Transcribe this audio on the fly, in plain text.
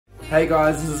Hey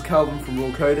guys, this is Calvin from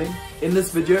Raw Coding. In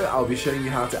this video, I'll be showing you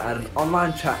how to add an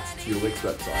online chat to your Wix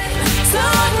website.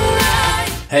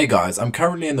 Hey guys, I'm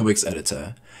currently in the Wix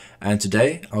editor, and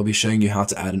today I'll be showing you how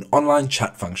to add an online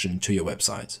chat function to your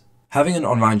website. Having an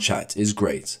online chat is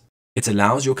great. It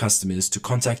allows your customers to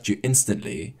contact you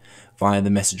instantly via the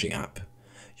messaging app.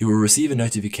 You will receive a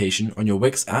notification on your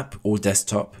Wix app or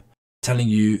desktop telling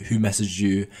you who messaged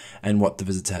you and what the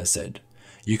visitor has said.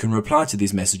 You can reply to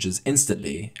these messages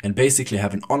instantly and basically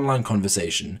have an online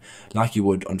conversation like you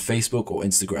would on Facebook or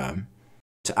Instagram.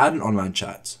 To add an online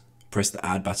chat, press the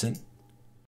Add button,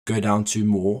 go down to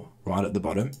More right at the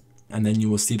bottom, and then you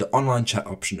will see the online chat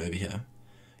option over here.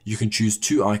 You can choose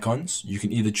two icons. You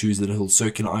can either choose the little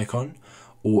circular icon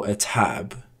or a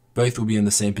tab. Both will be in the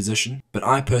same position, but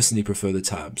I personally prefer the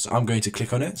tab, so I'm going to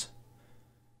click on it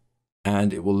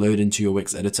and it will load into your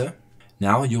Wix editor.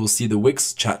 Now you will see the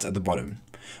Wix chat at the bottom.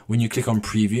 When you click on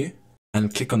preview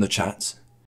and click on the chat,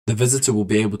 the visitor will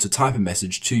be able to type a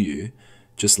message to you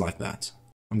just like that.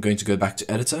 I'm going to go back to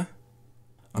editor.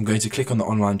 I'm going to click on the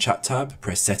online chat tab,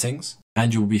 press settings,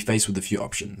 and you will be faced with a few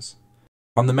options.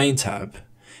 On the main tab,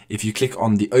 if you click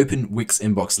on the open Wix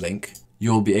Inbox link,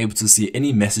 you will be able to see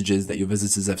any messages that your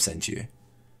visitors have sent you.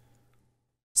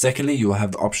 Secondly, you will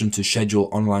have the option to schedule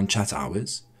online chat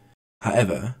hours.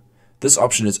 However, this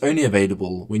option is only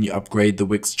available when you upgrade the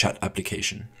Wix chat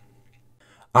application.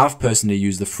 I've personally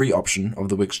used the free option of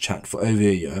the Wix chat for over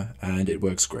a year and it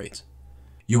works great.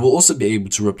 You will also be able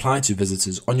to reply to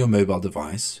visitors on your mobile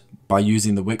device by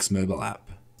using the Wix mobile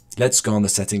app. Let's go on the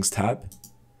settings tab,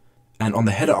 and on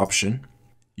the header option,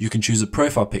 you can choose a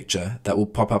profile picture that will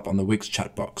pop up on the Wix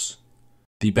chat box.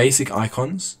 The basic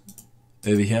icons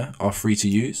over here are free to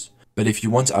use, but if you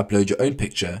want to upload your own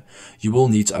picture, you will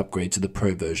need to upgrade to the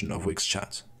Pro version of Wix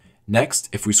Chat. Next,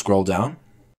 if we scroll down,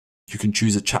 you can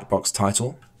choose a chat box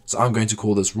title. So I'm going to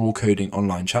call this Raw Coding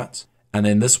Online Chat, and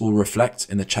then this will reflect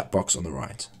in the chat box on the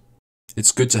right.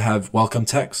 It's good to have welcome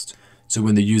text, so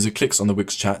when the user clicks on the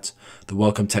Wix Chat, the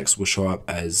welcome text will show up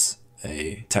as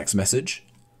a text message.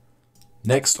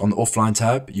 Next, on the offline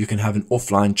tab, you can have an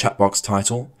offline chat box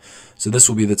title. So this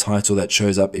will be the title that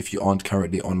shows up if you aren't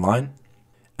currently online.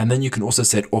 And then you can also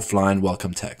set offline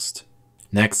welcome text.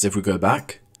 Next, if we go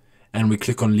back and we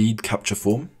click on lead capture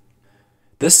form,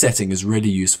 this setting is really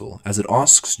useful as it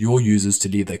asks your users to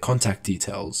leave their contact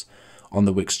details on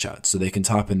the Wix chat. So they can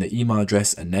type in their email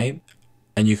address and name,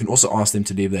 and you can also ask them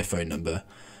to leave their phone number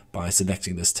by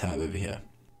selecting this tab over here.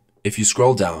 If you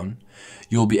scroll down,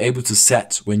 you'll be able to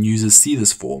set when users see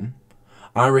this form.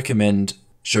 I recommend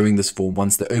showing this form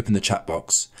once they open the chat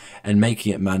box and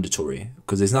making it mandatory,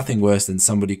 because there's nothing worse than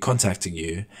somebody contacting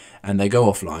you and they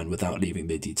go offline without leaving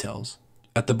their details.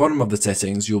 At the bottom of the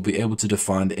settings, you'll be able to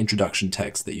define the introduction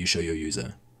text that you show your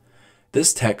user.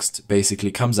 This text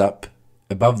basically comes up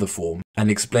above the form and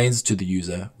explains to the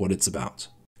user what it's about.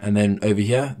 And then over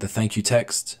here, the thank you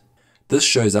text. This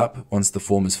shows up once the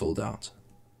form is filled out.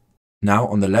 Now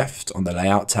on the left, on the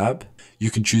layout tab,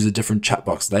 you can choose a different chat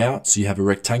box layout. So you have a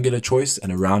rectangular choice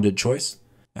and a rounded choice,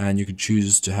 and you can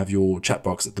choose to have your chat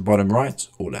box at the bottom right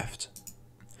or left.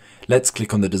 Let's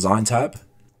click on the design tab.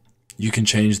 You can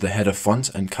change the header font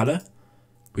and color.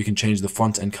 We can change the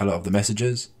font and color of the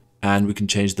messages, and we can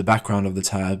change the background of the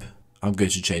tab. I'm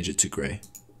going to change it to gray.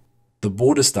 The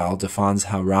border style defines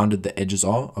how rounded the edges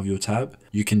are of your tab.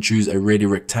 You can choose a really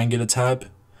rectangular tab,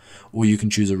 or you can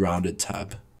choose a rounded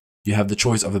tab. You have the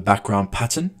choice of a background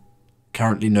pattern.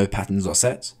 Currently no patterns are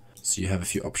set, so you have a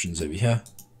few options over here.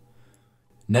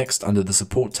 Next, under the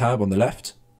support tab on the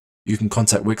left, you can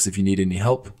contact Wix if you need any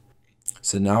help.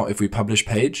 So now if we publish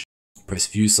page, press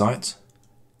view site.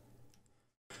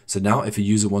 So now if a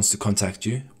user wants to contact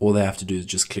you, all they have to do is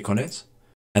just click on it,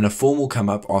 and a form will come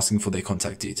up asking for their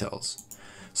contact details.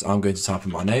 So I'm going to type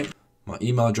in my name, my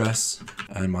email address,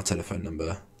 and my telephone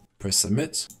number. Press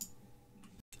submit.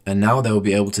 And now they will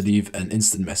be able to leave an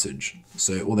instant message.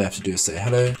 So all they have to do is say,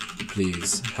 hello,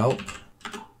 please help.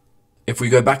 If we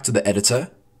go back to the editor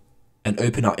and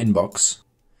open our inbox,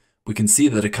 we can see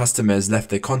that a customer has left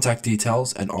their contact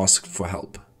details and asked for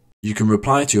help. You can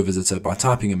reply to your visitor by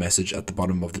typing a message at the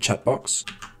bottom of the chat box.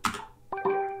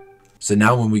 So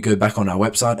now when we go back on our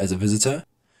website as a visitor,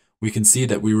 we can see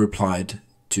that we replied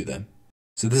to them.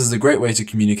 So this is a great way to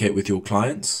communicate with your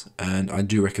clients, and I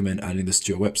do recommend adding this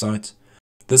to your website.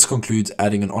 This concludes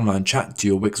adding an online chat to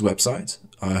your Wix website.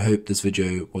 I hope this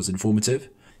video was informative.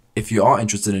 If you are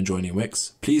interested in joining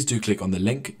Wix, please do click on the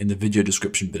link in the video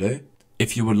description below.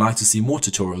 If you would like to see more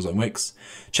tutorials on Wix,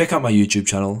 check out my YouTube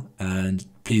channel and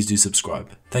please do subscribe.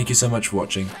 Thank you so much for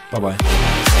watching. Bye bye.